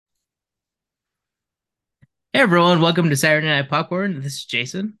Hey everyone, welcome to Saturday Night Popcorn. This is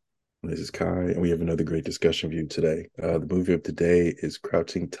Jason. This is Kai, and we have another great discussion for you today. The movie of the day is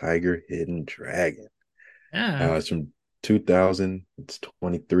Crouching Tiger, Hidden Dragon. Yeah. It's from 2000. It's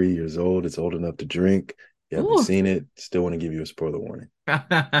 23 years old. It's old enough to drink. You haven't Ooh. seen it. Still want to give you a spoiler warning.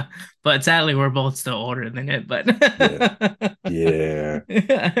 But sadly, we're both still older than it. But Yeah.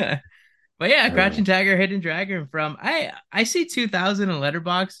 Yeah. but yeah, Uh, Crouching Tiger, Hidden Dragon from I see 2000 in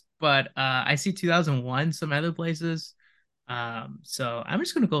Letterboxd, but I see 2001 some other places. So I'm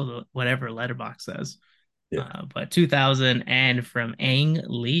just gonna go with whatever Letterboxd says. yeah. But 2000 and from Ang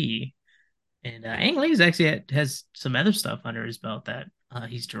Lee. And Ang Lee's actually has some other stuff under his belt that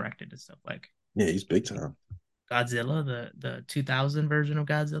he's directed and stuff like Yeah, he's big time. Godzilla, the 2000 version of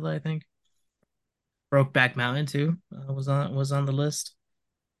Godzilla, I think. Brokeback Mountain too was on the list.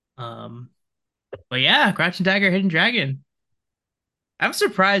 Um, but yeah, Crouching Tiger, Hidden Dragon. I'm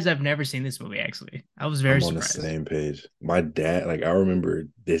surprised I've never seen this movie. Actually, I was very I'm on the surprised. same page. My dad, like, I remember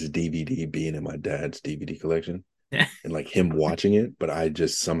this DVD being in my dad's DVD collection and like him watching it, but I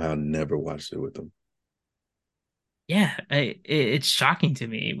just somehow never watched it with him. Yeah, it's shocking to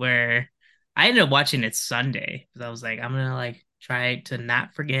me. Where I ended up watching it Sunday because I was like, I'm gonna like try to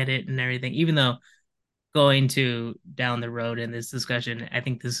not forget it and everything, even though going to down the road in this discussion, I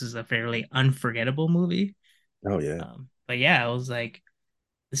think this is a fairly unforgettable movie. Oh, yeah. But yeah, I was like,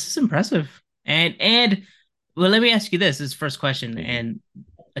 this is impressive. And well, let me ask you this first question Hmm. and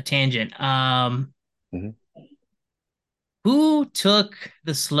a tangent. Hmm. Who took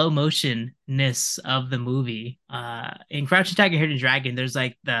the slow motionness of the movie? In Crouching Tiger, Hidden Dragon, there's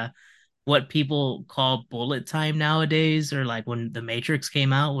like the what people call bullet time nowadays, or like when The Matrix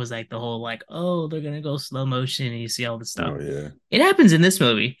came out, was like the whole like, oh, they're gonna go slow motion and you see all this stuff. Oh, yeah. It happens in this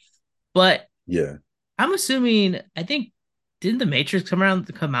movie, but Yeah. I'm assuming I think didn't The Matrix come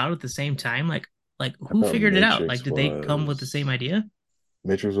out at the same time? Like I who thought figured it out? Like did they come with the same idea?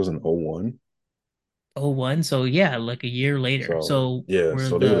 Matrix was an '01. Oh, one. So yeah, like a year later. So So yeah, were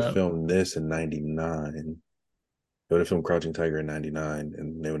so they would have the filmed this in '99. They would have filmed Crouching Tiger in '99,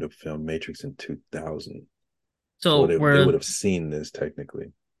 and they would have filmed Matrix in 2000. So so they would were have seen this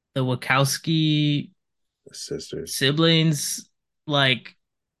technically, the Wachowski the sisters. siblings like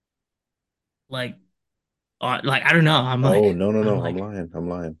like like I don't know. I'm like Oh, no, no, I'm no. I'm like lying. I'm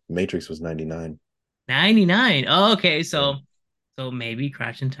lying. Matrix was '99. 99. Oh, okay, Yeah. so maybe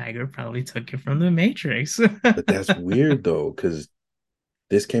Crouching Tiger probably took it from the Matrix. But that's weird though, because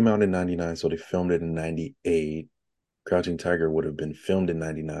this came out in '99, so they filmed it in '98. Crouching Tiger would have been filmed in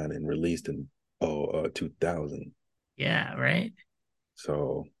 '99 and released in 2000. Yeah, right.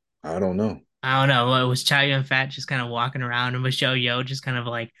 So I don't know. I don't know. It was Chow Yun Fat just kind of walking around and Michelle Yeoh just kind of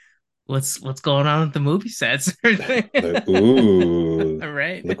like, what's going on with the movie sets? Like, ooh, All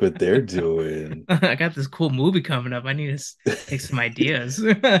right. look what they're doing. I got this cool movie coming up. I need to take some ideas.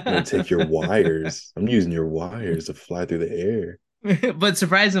 I'm gonna take your wires. I'm using your wires to fly through the air. But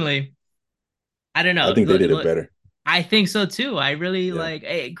surprisingly, I don't I know. think they did it better. I think so too. I really Yeah,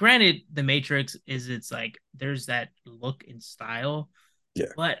 like. Granted, The Matrix is it's like there's that look and style, yeah.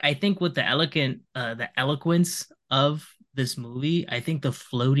 but I think with the eloquence of this movie, I think the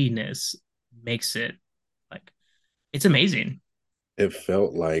floatiness makes it like it's amazing, It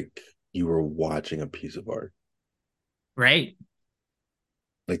felt like you were watching a piece of art. right?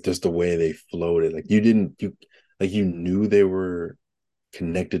 Like just the way they floated. Like you didn't you like you knew they were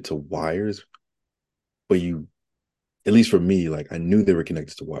connected to wires, but you at least for me, like I knew they were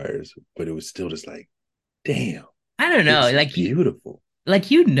connected to wires, but it was still just like, damn, I don't know, it's beautiful.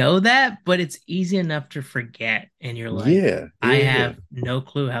 like you know that, but it's easy enough to forget, and you're like, Yeah, I yeah, yeah. have no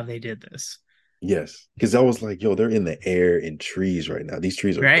clue how they did this, Yes. Because I was like, yo, they're in the air in trees right now. These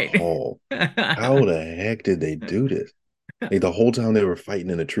trees are right? tall. How the heck did they do this? Like the whole time they were fighting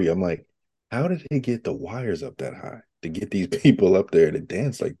in a tree, I'm like, how did they get the wires up that high to get these people up there to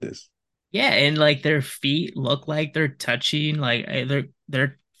dance like this? Yeah, and like their feet look like they're touching, like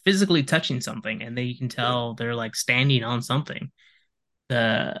they're physically touching something, and they you can Yeah. tell they're like standing on something.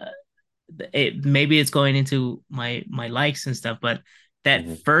 The maybe it's going into my likes and stuff, but that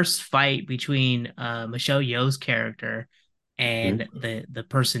Hmm. first fight between Michelle Yeoh's character Hmm. and the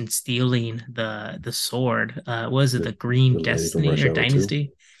person stealing the sword, was it the The, Green the lady from Destiny Rush or Hour 2.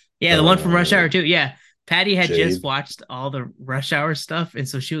 Dynasty? Yeah, the one from Rush Uh, Hour 2. Yeah. Patty had just Jade, watched all the Rush Hour stuff, and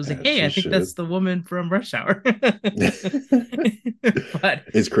so she was like, as "Hey, she I think that's should. the woman from Rush Hour." But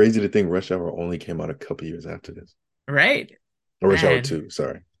It's crazy to think Rush Hour only came out a couple years after this. right, Or Rush Hour man. 2,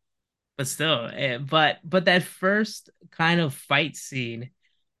 sorry. But still, but that first kind of fight scene,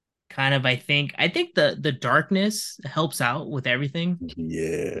 kind of I think the darkness helps out with everything.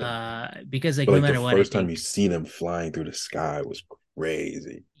 Yeah. Because like But no like the matter what, I first time you think see them flying through the sky was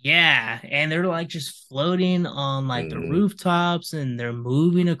crazy. yeah, and they're like just floating on like the Hmm. rooftops and they're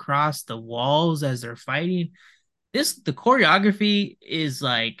moving across the walls as they're fighting. This the choreography is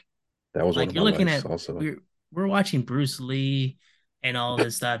That was one like of you're my looking likes at also. we're watching Bruce Lee and all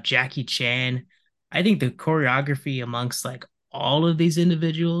this stuff, Jackie Chan. I think the choreography amongst like all of these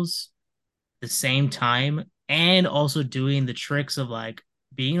individuals the same time and also doing the tricks of like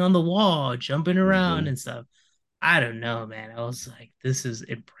being on the wall, jumping around Hmm. and stuff. I don't know, man. I was like, this is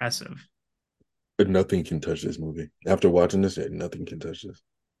impressive. But nothing can touch this movie. After watching this, yeah, nothing can touch this.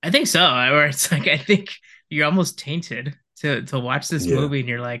 I think so. Or it's like I think you're almost tainted to watch this Yeah. movie and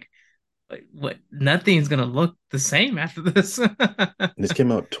you're like, what? Nothing's gonna look the same after this. And this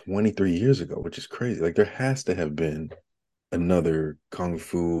came out 23 years ago, which is crazy. Like there has to have been another kung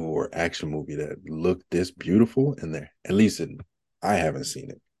fu or action movie that looked this beautiful in there. At least I haven't seen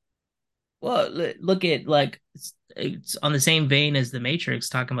it. Well, look at like it's on the same vein as the Matrix,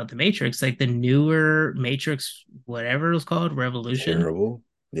 talking about the Matrix, like the newer Matrix, whatever it was called, Revolution, Terrible.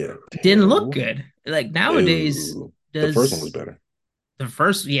 Yeah, didn't look terrible. good. Like nowadays, Ew. The first one was does better. the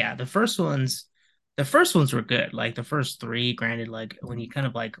first ones were good. Like the first three, granted, like when you kind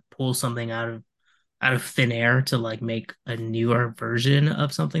of like pull something out of thin air to like make a newer version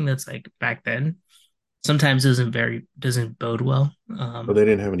of something that's like back then, sometimes doesn't bode well. But they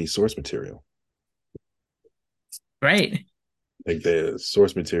didn't have any source material. Right. Like the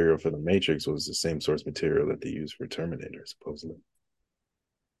source material for the Matrix was the same source material that they used for Terminator, supposedly.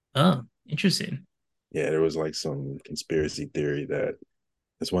 Oh, interesting. Yeah, there was like some conspiracy theory that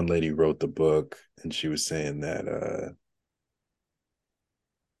this one lady wrote the book and she was saying that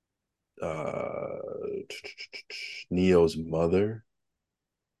Neo's mother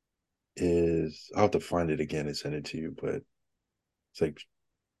is, I'll have to find it again and send it to you, but it's like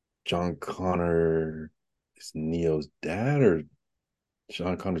John Connor is Neo's dad, or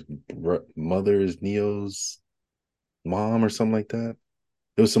John Connor's mother is Neo's mom, or something like that.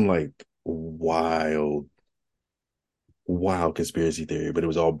 It was some like wild conspiracy theory, but it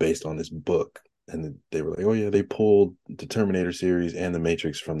was all based on this book. And they were like, oh yeah, they pulled the Terminator series and the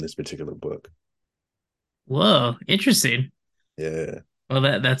Matrix from this particular book. Whoa, interesting. Yeah. Well,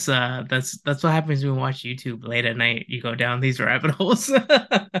 that's what happens when you watch YouTube late at night. You go down these rabbit holes.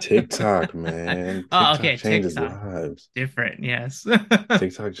 TikTok, man. Oh, TikTok okay, changes TikTok. lives. Different, yes.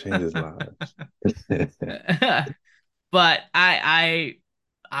 TikTok changes lives. But I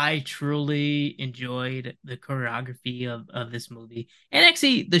truly enjoyed the choreography of this movie. And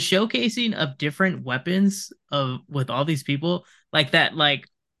actually the showcasing of different weapons of with all these people, like that like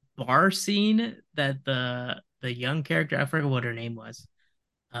bar scene that the young character, I forget what her name was.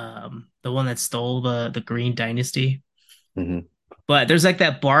 The one that stole the Green Dynasty. Hmm. But there's like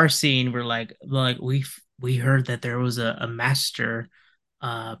that bar scene where like we heard that there was a master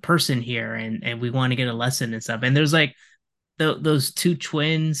person here and we want to get a lesson and stuff. And there's like those two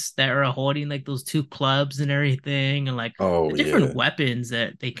twins that are holding like those two clubs and everything, and like the Oh different yeah. weapons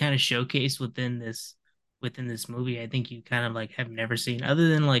that they kind of showcase within this movie. I think you kind of like have never seen other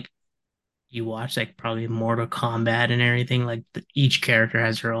than like you watch like probably Mortal Kombat and everything. Like each character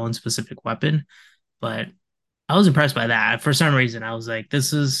has her own specific weapon, but I was impressed by that. For some reason, I was like,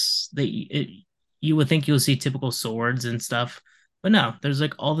 this is you would think you'll see typical swords and stuff, but no, there's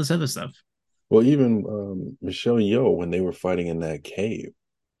like all this other stuff, Well, even Michelle Yeoh, when they were fighting in that cave,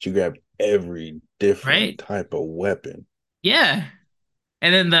 she grabbed every different right? type of weapon. Yeah.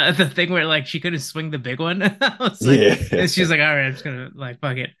 And then the thing where like she couldn't swing the big one, I was like, Yeah. and she's like, all right, I'm just gonna like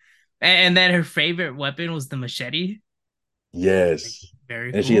fuck it. And then her favorite weapon was the machete. Like, Yes.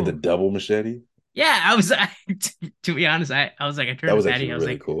 very And she had the cool. double machete. Yeah, I was to be honest, I was like, I That turned to was actually Patty,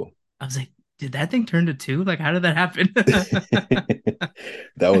 really cool. I was like, did that thing turn to two? Like, how did that happen?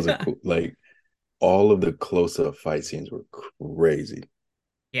 That was a cool, like all of the close-up fight scenes were crazy.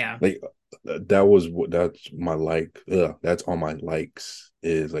 Yeah. Like that was what that's my like. That's all my likes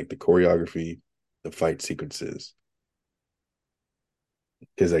is like the choreography, the fight sequences.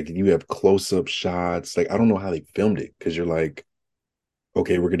 Because like you have close-up shots. Like I don't know how they filmed it because you're like,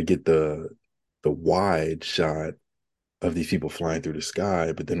 okay, we're gonna get the wide shot of these people flying through the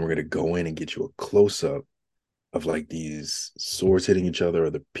sky, but then we're gonna go in and get you a close-up of like these swords hitting each other or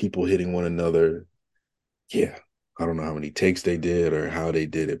the people hitting one another. Yeah, I don't know how many takes they did or how they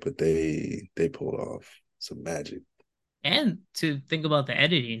did it, but they pulled off some magic. And to think about the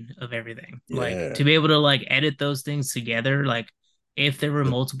editing of everything, like to Yeah. be able to like edit those things together, like if there were But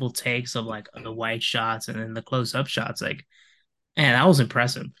multiple takes of like the wide shots and then the close up shots, like man, that was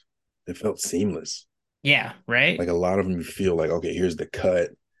impressive. it felt seamless. Yeah, right? Like a lot of them, you feel like, okay, here's the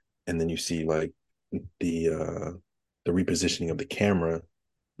cut, and then you see like the uh the repositioning of the camera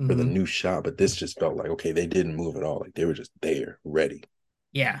for the Hmm. new shot. But this just felt like, okay, they didn't move at all. Like they were just there, ready.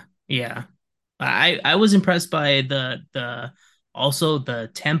 Yeah, yeah. I was impressed by the also the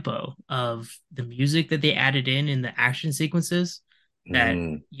tempo of the music that they added in the action sequences, that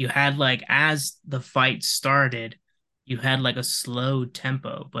Mm, you had like as the fight started, you had like a slow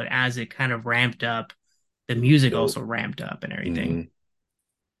tempo, but as it kind of ramped up, the music dope. also ramped up and everything. Hmm.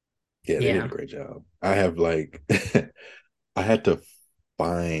 Yeah, they did a Yeah. great job. I have like I had to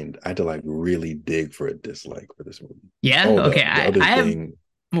I had to like really dig for a dislike for this movie. Yeah. Oh, Okay. the other I have, thing,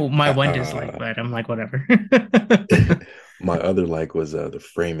 well, my one dislike, uh but I'm like whatever. my other like was the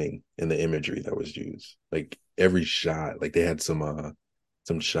framing and the imagery that was used. Like every shot, like they had some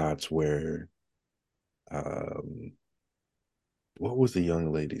shots where um what was the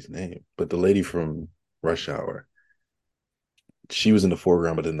young lady's name? But the lady from Rush Hour, she was in the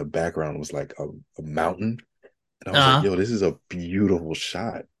foreground, but in the background was like a mountain. And I was like, uh yo, this is a beautiful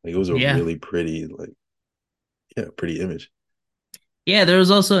shot. Like it was a yeah. really pretty, like, yeah, pretty image. Yeah, there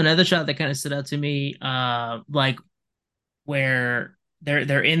was also another shot that kind of stood out to me, like where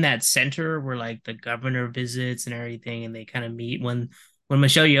they're in that center where like the governor visits and everything, and they kind of meet when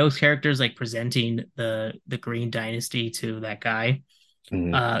Michelle Yeoh's character is like presenting the Green Dynasty to that guy.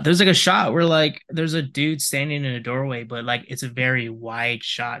 Mm-hmm, There's like a shot where like there's a dude standing in a doorway, but like it's a very wide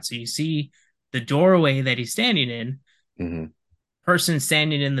shot, so you see the doorway that he's standing in, mm-hmm. person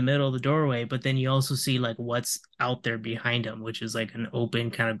standing in the middle of the doorway, but then you also see like what's out there behind him, which is like an open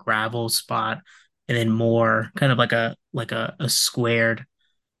kind of gravel spot, and then more kind of like a squared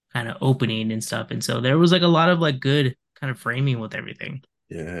kind of opening and stuff. And so there was like a lot of like good kind of framing with everything.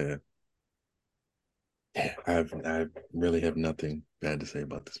 Yeah. Yeah. I really have nothing bad to say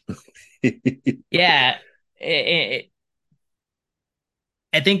about this movie. Yeah, I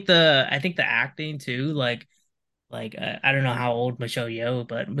think the acting too, like I don't know how old Michelle Yeoh,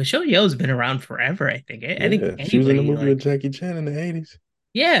 but Michelle Yeoh's been around forever. I think Yeah. She was in the anybody movie with like Jackie Chan in the 80s,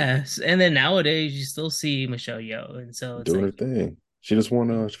 yes, and then nowadays you still see Michelle Yeoh, and so it's doing her like, thing. She just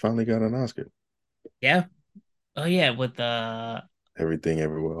won she finally got an Oscar. yeah, oh yeah, with the Everything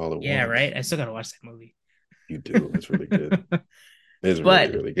everywhere all at yeah, once. right. I still gotta watch that movie. You do. It's really good. It's really,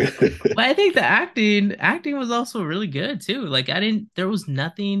 But really good. I think the acting was also really good too. Like I didn't there was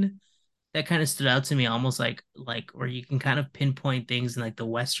nothing that kind of stood out to me, almost like where you can kind of pinpoint things in like the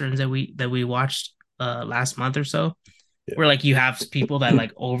westerns that we watched last month or so, Yeah. where like you have people that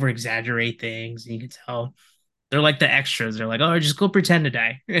like over exaggerate things, and you can tell they're like the extras. They're like, oh, just go pretend to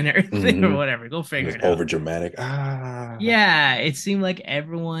die and everything or Hmm. whatever. Go And figure it's it out. over dramatic. Ah. Yeah, it seemed like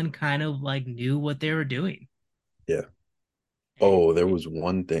everyone kind of like knew what they were doing. Yeah. And Oh, there was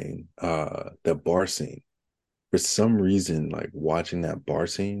one thing, that bar scene. For some reason, like watching that bar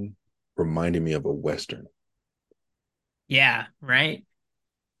scene reminded me of a Western. yeah, right?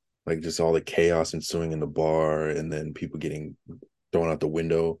 Like just all the chaos ensuing in the bar and then people getting thrown out the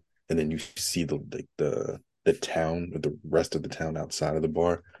window. And then you see the town or the rest of the town outside of the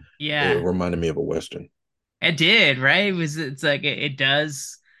bar. It Yeah, reminded me of a Western. it did, right? It's like it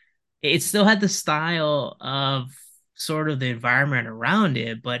does it still had the style of sort of the environment around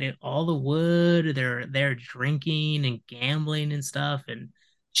it, but all the wood, they're drinking and gambling and stuff, and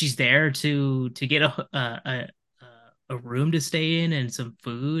she's there to get a room to stay in and some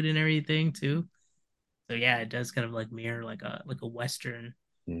food and everything too. So yeah, it does kind of like mirror like a Western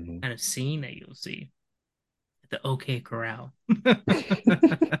Hmm. kind of scene that you'll see at the OK Corral.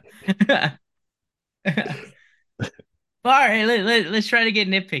 All right, let's try to get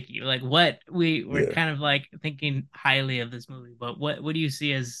nitpicky. Like what we're Yeah. kind of like thinking highly of this movie, but what do you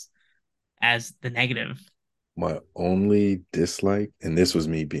see as the negative? My only dislike, and this was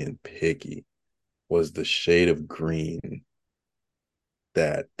me being picky, was the shade of green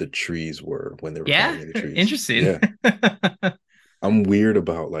that the trees were when they were Yeah, fighting in the trees. interesting. Yeah. I'm weird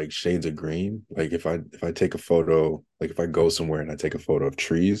about like shades of green. Like if I take a photo, like if I go somewhere and I take a photo of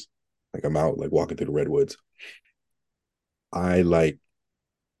trees, like I'm out like walking through the redwoods, I like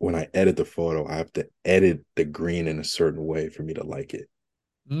when I edit the photo, I have to edit the green in a certain way for me to like it.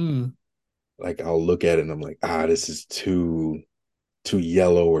 Mm. Like I'll look at it and I'm like, this is too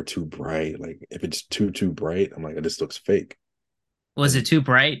yellow or too bright. Like if it's too bright, I'm like, this looks fake. Was it And too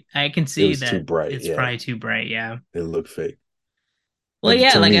bright? I can it see was too that bright. it's Yeah, probably too bright. Yeah. it looked fake. Well, Like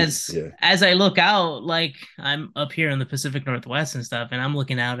yeah, to like me, yeah. as I look out, like I'm up here in the Pacific Northwest and stuff, and I'm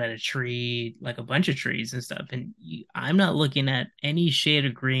looking out at a tree, like a bunch of trees and stuff, and I'm not looking at any shade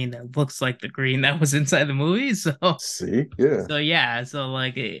of green that looks like the green that was inside the movie. See, yeah, So yeah, so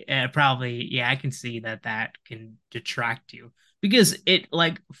like probably yeah, I can see that that can detract you because it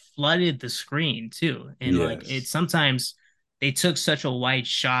like flooded the screen too, and like it yes, sometimes they took such a wide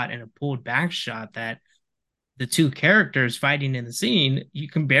shot and a pulled back shot that the two characters fighting in the scene, you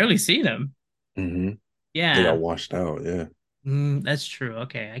can barely see them. hmm they got Yeah, washed out. Yeah, that's true.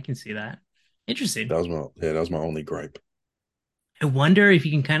 Okay, I can see that. Interesting. that was my only gripe. I wonder if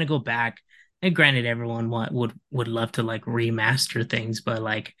you can kind of go back. And granted, everyone would love to like remaster things, but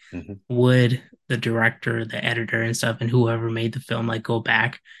like, Hmm. would the director, the editor, and stuff, and whoever made the film like go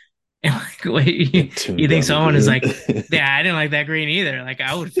back and like, wait, And you tune think down the someone is green. like, yeah, I didn't like that green either. Like,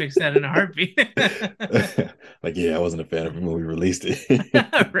 I would fix that in a heartbeat, Like, yeah, I wasn't a fan of it when we released it.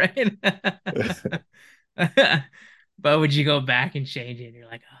 right? But would you go back and change it? And you're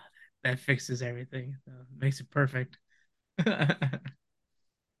like, oh, that fixes everything. So it makes it perfect.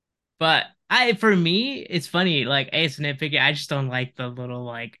 But for me, it's funny. Like, hey, it's nitpicky. I just don't like the little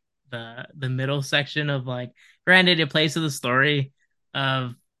like the middle section of like. Granted, it plays to the story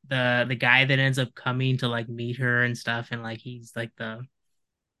of the guy that ends up coming to like meet her and stuff, and like he's like the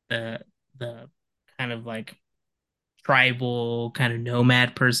the kind of like tribal kind of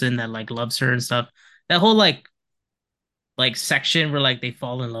nomad person that like loves her and stuff. That whole like section where like they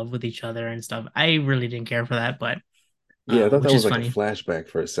fall in love with each other and stuff. I really didn't care for that, but Yeah, I thought that which is was like a funny. flashback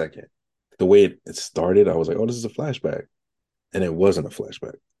for a second. The way it started, I was like, oh, this is a flashback. And it wasn't a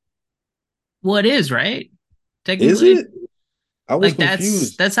flashback. Well, it is, right? Is Technically, it? I was like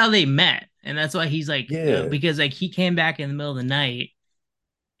confused. that's how they met, and that's why he's like Yeah. because like he came back in the middle of the night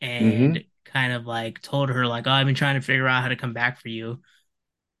and Hmm. kind of like told her like, oh, I've been trying to figure out how to come back for you,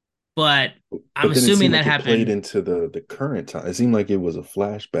 but I'm But then it assuming seemed that like it played happened. into the current time. It seemed like it was a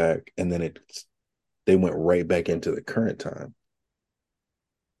flashback, and then they went right back into the current time.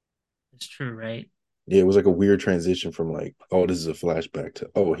 It's true, right? Yeah, it was like a weird transition from like, oh, this is a flashback to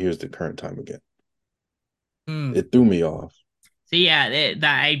oh, here's the current time again. Hmm. It threw me off. So yeah, that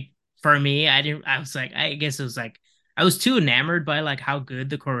I for me, I didn't. I was like, I guess it was like I was too enamored by like how good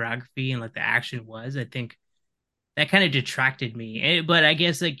the choreography and like the action was. I think that kind of detracted me. But I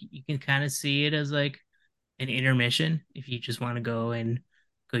guess like you can kind of see it as like an intermission if you just want to go and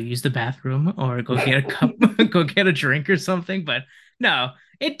go use the bathroom or go get a cup, go get a drink or something. But no,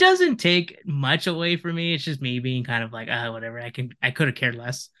 it doesn't take much away from me. It's just me being kind of like, whatever. I could have cared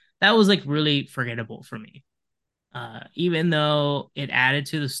less. That was like really forgettable for me. Even though it added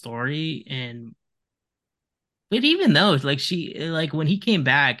to the story but even though like she like when he came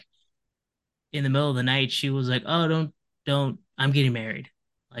back in the middle of the night, she was like, "Oh, don't I'm getting married.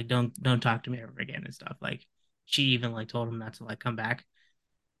 Like don't talk to me ever again and stuff." Like she even like told him not to like come back.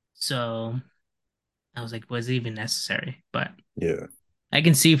 So I was like, was it even necessary? But Yeah. I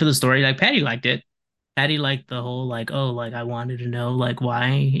can see for the story, like Patty liked it. Patty liked the whole like, oh, like I wanted to know like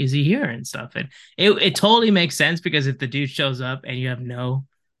why is he here and stuff. And it totally makes sense because if the dude shows up and you have no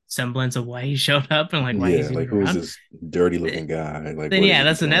semblance of why he showed up and like why he's Yeah. Like even who's around, this dirty then looking guy? Like what is yeah, he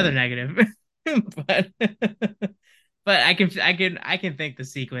that's another doing? negative. but but I can think the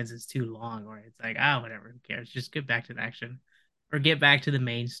sequence is too long or it's like, oh whatever, who cares? Just get back to the action. Or get back to the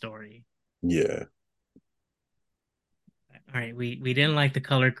main story. Yeah. All right, we didn't like the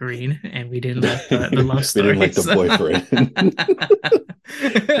color green and we didn't like the love We didn't like the stories. boyfriend.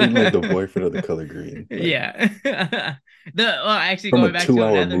 We didn't like the boyfriend of the color green. Like Yeah. Actually from a going back to 2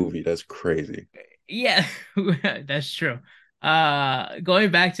 hour another movie, that's crazy. yeah, that's true.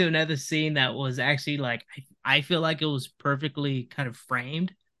 Going back to another scene that was actually like I feel like it was perfectly kind of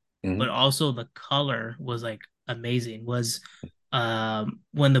framed, but Hmm. also the color was like amazing. Was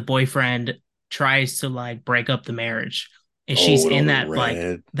when the boyfriend tries to like break up the marriage and Oh, she's with all in the that like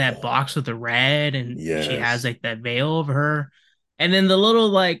red. that Oh, box with the red and she has yes. like that veil over her. And then the little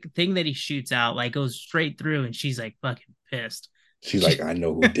like thing that he shoots out like goes straight through and she's like fucking pissed. She's like, I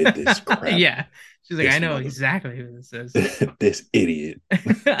know who did this crap. Yeah. She's like, I This know mother, exactly who this is. this idiot.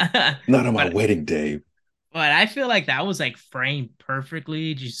 Not on my but wedding day. but I feel like that was like framed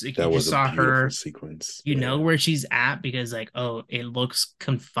perfectly. Just like you That just was a saw beautiful her, sequence. you know Yeah. where she's at because like, oh, it looks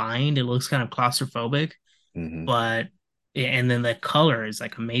confined, it looks kind of claustrophobic, Hmm. but and then the color is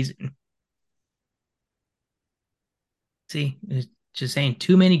like amazing. See, it's just saying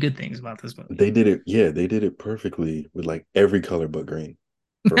too many good things about this movie. They did it. Yeah, they did it perfectly with like every color but green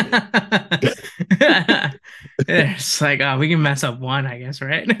for me. It's like, oh, we can mess up one, I guess,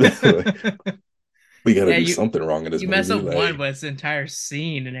 right? We got to Yeah, do you something wrong in this you mess movie. up one, Like but it's the entire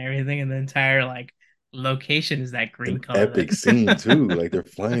scene and everything, and the entire like location is that green an color. epic scene too. Like they're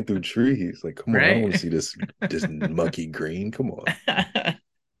flying through trees. Like, come on, I don't want to Right? see this mucky green. Come on.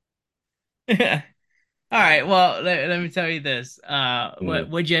 All right. Well, let me tell you this. Mm.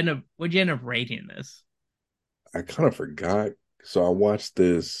 Would you end up rating this? I kind of forgot. So I watched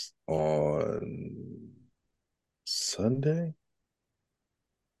this on Sunday.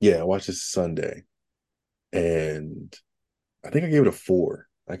 Yeah, I watched this Sunday, and I think I gave it a four.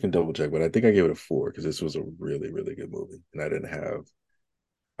 I can double check, but I think I gave it a four because this was a really, really good movie, and I didn't have.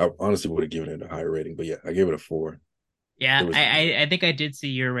 I honestly would have given it a higher rating, but yeah, I gave it a four. It Yeah, was good. I think I did see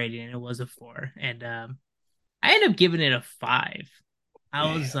your rating, and it was a four, and I ended up giving it a five.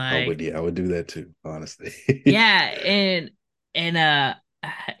 I was Damn, I would. like, Yeah, I would do that too. Honestly. yeah, and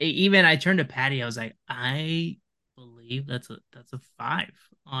even I turned to Patty. I was like, I believe that's a five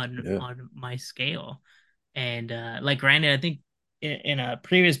Yeah. on my scale. And like, granted, I think in a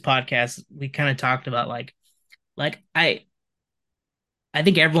previous podcast we kind of talked about like I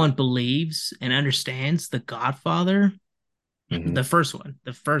think everyone believes and understands the Godfather, Hmm. the first one,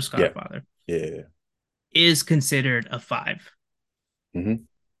 the first Yeah. Godfather, Yeah. is considered a five. Hmm.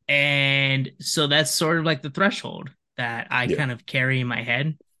 And so that's sort of like the threshold that I Yeah. kind of carry in my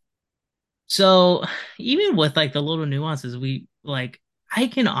head. So even with like the little nuances, we like I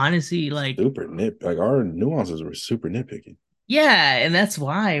can honestly like Super nit. Like our nuances were super nitpicky. yeah, and that's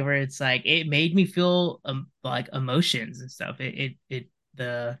why where it's like it made me feel like emotions and stuff. It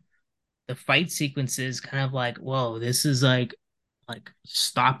the fight sequences kind of like whoa, this is like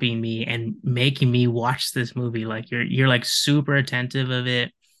stopping me and making me watch this movie. Like you're like super attentive of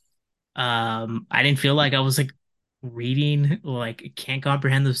it. I didn't feel like I was like reading like can't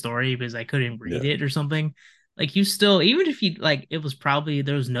comprehend the story because I couldn't read Yeah. it or something. Like you still, even if you like it was probably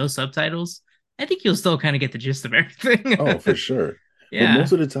there was no subtitles, I think you'll still kind of get the gist of everything. Oh, for sure. But Yeah.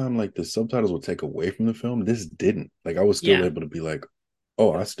 most of the time, like the subtitles will take away from the film. This didn't. Like I was still Yeah. able to be like,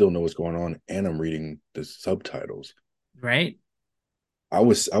 oh, I still know what's going on, and I'm reading the subtitles. Right. I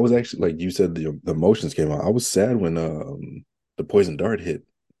was actually like you said the emotions came out. I was sad when the poison dart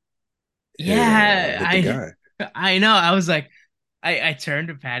Yeah. hit the guy. I know. I was like, I turned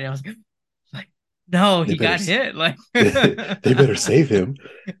to Patty. I was like, no, They he better got hit. Like, they better save him.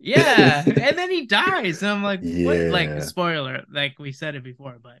 yeah. And then he dies. And I'm like, what? Like, Yeah. spoiler, like we said it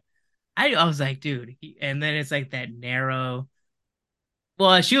before, but I was like, dude, and then it's like that narrow.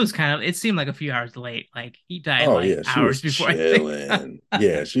 Well, she was kind of. It seemed like a few hours late. Like he died Oh like yeah, she hours was before I think. chilling.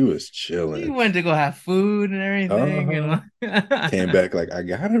 Yeah, she was He chilling. went to go have food and everything, Uh-huh. and Came like, back like I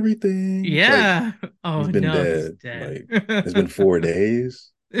got everything. It's like yeah. Oh he's been no, he's dead. dead. Like it's been 4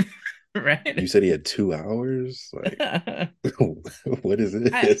 days. You Right. said he had 2 hours. Like what is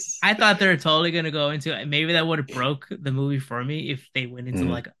I this? I thought they were totally gonna go into maybe that would have broke the movie for me if they went into Mm.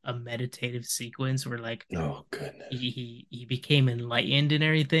 like a meditative sequence where like Oh goodness. he became enlightened and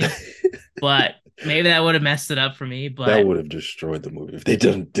everything. But maybe that would have messed it up for me. That But would have destroyed the movie if they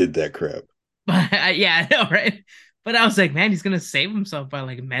did that crap. yeah, I know, right? But I was like, man, he's gonna save himself by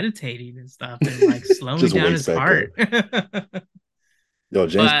like meditating and stuff and like slowing Just down wakes his back up. heart. Yo,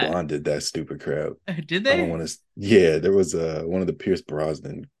 James But Bond did that stupid crap. did I don't they? want to. Yeah, there was one of the Pierce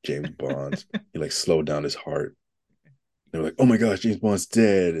Brosnan James Bonds. He like slowed down his heart. They were like, "Oh my gosh, James Bond's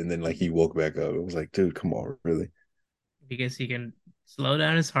dead," and then like he woke back up. It was like, dude, come on, really? Because he can slow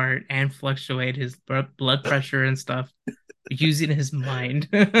down his heart and fluctuate his blood pressure and stuff using his mind.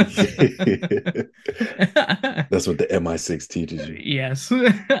 That's what the MI6 teaches you. Yes.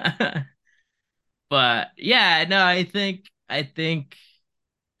 But yeah, no, I think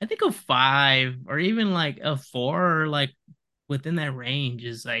a five or even like a four or like within that range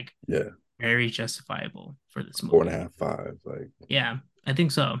is like Yeah, very justifiable for this four and a movie. half, five. Like, Yeah, I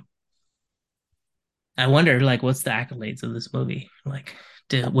think so. I wonder like what's the accolades of this movie? Like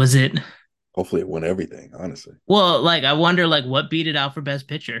was it hopefully, it won everything. Honestly, well, like I wonder like what beat it out for best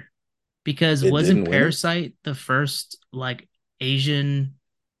picture? Because it wasn't didn't win it. Parasite the first like Asian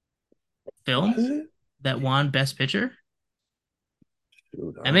Was film it? that won best picture?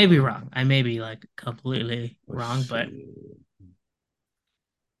 Shoot, I I may don't be know. wrong. I may be like completely Let's wrong, but see.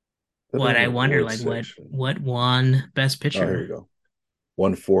 Put it what in I the wonder award like section. what won best Oh, here picture we go.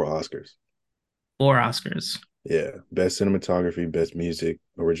 Won 4 Oscars. for Oscars? Yeah, best cinematography, best music,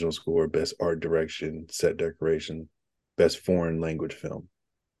 original score, best art direction, set decoration, best foreign language film.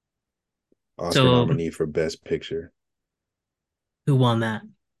 Oscar So nominee for best picture. who won that?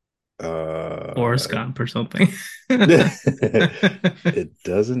 Forrest Uh, Gump or something. it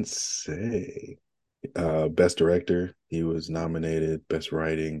doesn't say. Best director, he was nominated. Best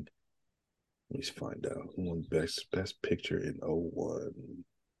writing, Let's find out who won best picture in '01.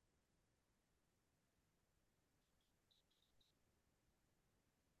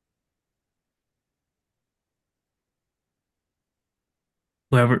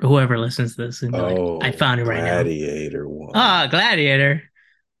 Whoever listens to this and be like, I Oh, found it right now. Gladiator Ah, won. Gladiator.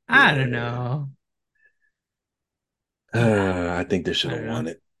 I don't Yeah. know. Ah, I think they should I have don't know. won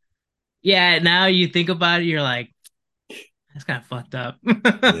it. Yeah, now you think about it, you're like, that's kind of fucked up.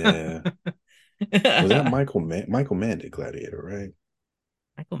 Yeah. Was that Michael Mann did Gladiator, right?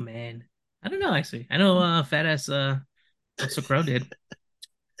 Michael Mann. I don't know actually. I know fat ass Russell Crowe did.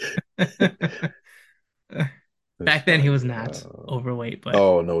 Let's Back then he was find not out. overweight, but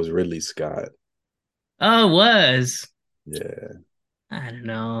Oh no, it was Ridley Scott. oh, it was. Yeah. I don't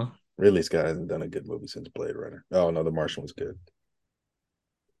know. Ridley Scott hasn't done a good movie since Blade Runner. Oh no, The Martian was good.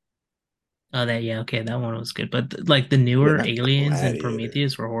 Oh, that yeah, okay, that one was good. But like the Yeah, newer not Aliens and Gladiator.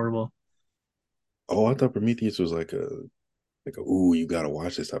 Prometheus were horrible. Oh, I thought Prometheus was like a ooh, you gotta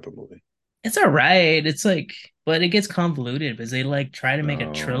watch this type of movie. It's all right. It's like, but it gets convoluted because they like try to make a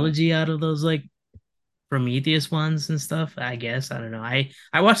No, trilogy out of those like Prometheus ones and stuff. I guess I don't know. I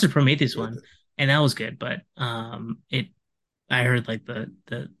watched the Prometheus with one it. and that was good, but it I heard like the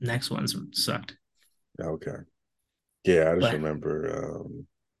next ones sucked. Okay. Yeah, I just But remember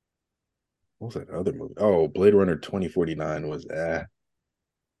what was that other movie? Oh, Blade Runner 2049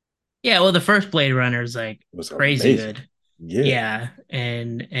 yeah, well, the first Blade Runner is like was crazy amazing. good. Yeah. Yeah,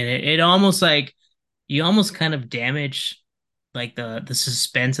 and it almost like you almost kind of damage like the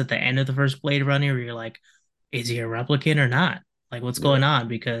suspense at the end of the first Blade Runner where you're like, is he a replicant or not? Like what's going Yeah. on?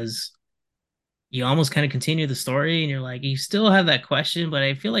 Because you almost kind of continue the story and you're like, you still have that question, but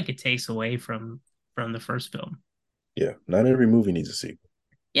I feel like it takes away from the first film. Yeah. Not every movie needs a sequel.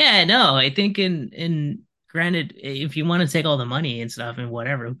 Yeah, no, I think in granted, if you want to take all the money and stuff and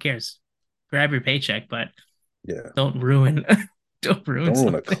whatever, who cares? Grab your paycheck, but Yeah. don't ruin don't ruin Don't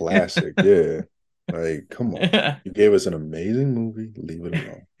ruin a something. classic. Yeah. Like, come on. You gave us an amazing movie. Leave it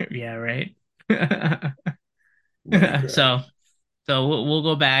alone. Yeah, right. Money grab. So we'll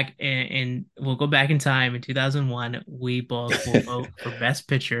go back and we'll go back in time in 2001. We both will vote for Best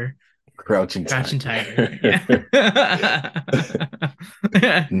Picture, Crouching Crouching Tiger. Tiger.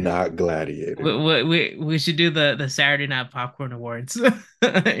 Yeah. Not Gladiator. We should do the Saturday Night Popcorn Awards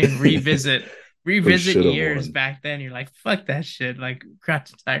and Who revisit should have years won? back then. You're like, fuck that shit. Like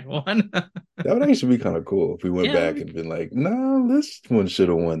Crouching Tiger won. That would actually be kind of cool if we went Yeah, back and been like, no, this one should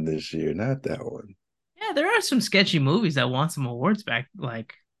have won this year, not that one. yeah. There are some sketchy movies that won some awards back,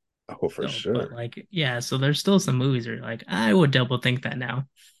 like Oh, for so. But sure. like, yeah. So there's still some movies where you're like, I would double think that now.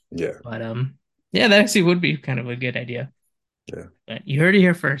 Yeah. But yeah, that actually would be kind of a good idea. Yeah. But you heard it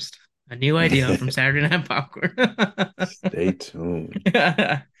here first. A new idea from Saturday Night Popcorn. Stay tuned.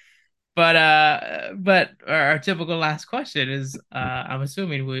 But our typical last question is I'm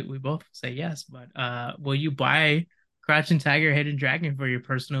assuming we both say yes, but will you buy Crouching Tiger, Hidden Dragon for your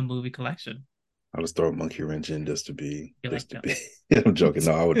personal movie collection? I'll just throw a monkey wrench in You're like, just to no. be. I'm joking.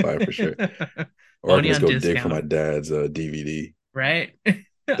 No, I would buy it for sure. Or I can Only just on go dig for my discount, dad's DVD. right?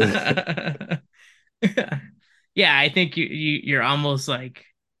 Yeah, I think you're almost like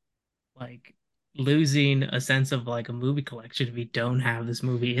losing a sense of like a movie collection if you don't have this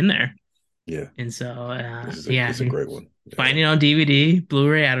movie in there. Yeah, And so this is a great one. find it on DVD,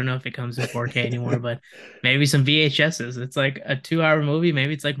 Blu-ray. I don't know if it comes in 4K anymore, but maybe some VHSs. It's like a 2 hour movie.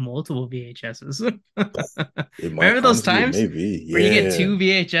 Maybe it's like multiple VHSs. It might Remember those honestly, it times may be. where you get Yeah. two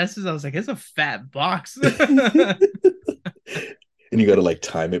VHSs? I was like, it's a fat box. And you gotta like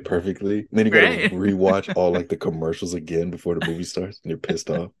time it perfectly. And then you gotta Right? rewatch all like the commercials again before the movie starts, and you're pissed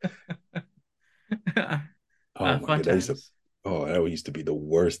off. Oh my Fun god, times. that used to be the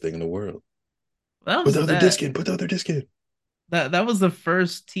worst thing in the world. That Put the was other that disc in, put the other disc in. that was the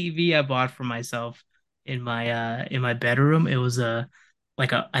first TV I bought for myself in my bedroom. It was a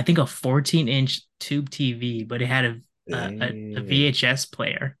like a I think a 14-inch tube TV, but it had a Dang, VHS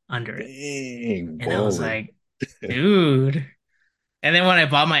player under it. dang, And I was baller. like, dude. And then when I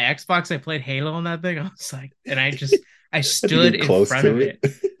bought my Xbox, I played Halo on that thing. I was like, and I Had to stood get in close front to of it.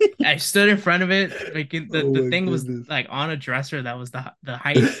 it. I stood in front of it. Like Oh the my thing was goodness. like on a dresser that was the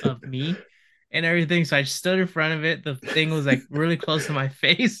height of me and everything. So I stood in front of it. The thing was like really close to my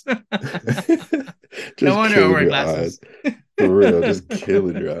face. No Just wonder I killing wear your eyes. glasses. For real, just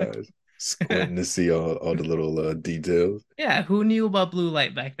killing your eyes. Squinting to see all the little details. Yeah, who knew about blue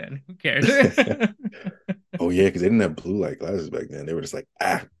light back then? Who cared? Oh yeah, because they didn't have blue light glasses back then. They were just like,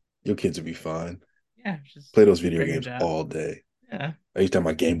 your kids would be fine. Yeah, just Play those video figured games it out. all day. Yeah, I used to have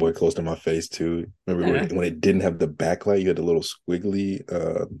my Game Boy close to my face too. Remember yeah. when it didn't have the backlight, you had the little squiggly.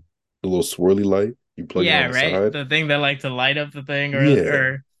 The little swirly light. You plug it Yeah, on the right. side. The thing that like to light up the thing,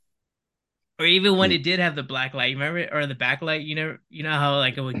 Yeah. or even when You, it did have the black light, remember, or the backlight. You know how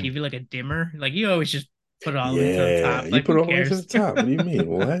like it would give you like a dimmer. Like you always just put it all the way to the yeah. top. You Like put who it all the way to the cares? top. What do you mean?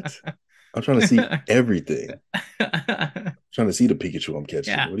 What? I'm trying to see everything. Trying to see the Pikachu I'm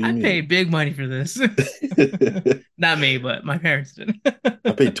catching. Yeah, What do you I mean? paid big money for this. Not me, but my parents did.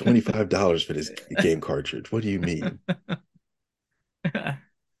 I paid $25 for this game cartridge. What do you mean?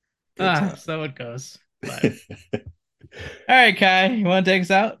 Good So times. it goes. But all right, Kai, you want to take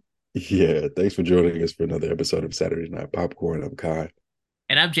us out? Yeah, thanks for joining us for another episode of Saturday Night Popcorn. I'm Kai.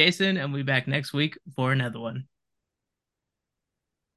 And I'm Jason, and we'll be back next week for another one.